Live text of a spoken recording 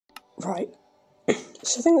Right.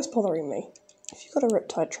 So the thing that's bothering me, if you've got a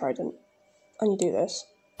Riptide Trident, and you do this,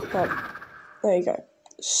 well, there you go.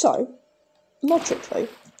 So, logically,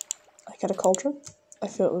 I get a cauldron, I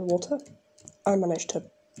fill it with water, I manage to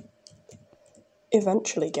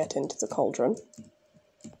eventually get into the cauldron.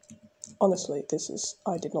 Honestly,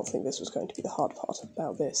 I did not think this was going to be the hard part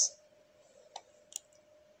about this.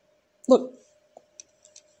 Look.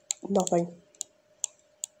 Nothing.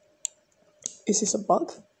 Is this a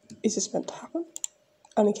bug? Is this meant to happen?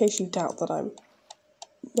 And in case you doubt that I'm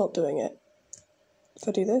not doing it, if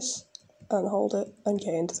I do this, and hold it, and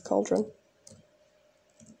get into the cauldron,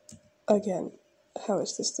 again, how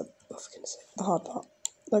is this the hard part?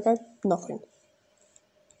 Okay, nothing.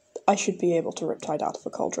 I should be able to Riptide out of a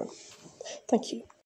cauldron. Thank you.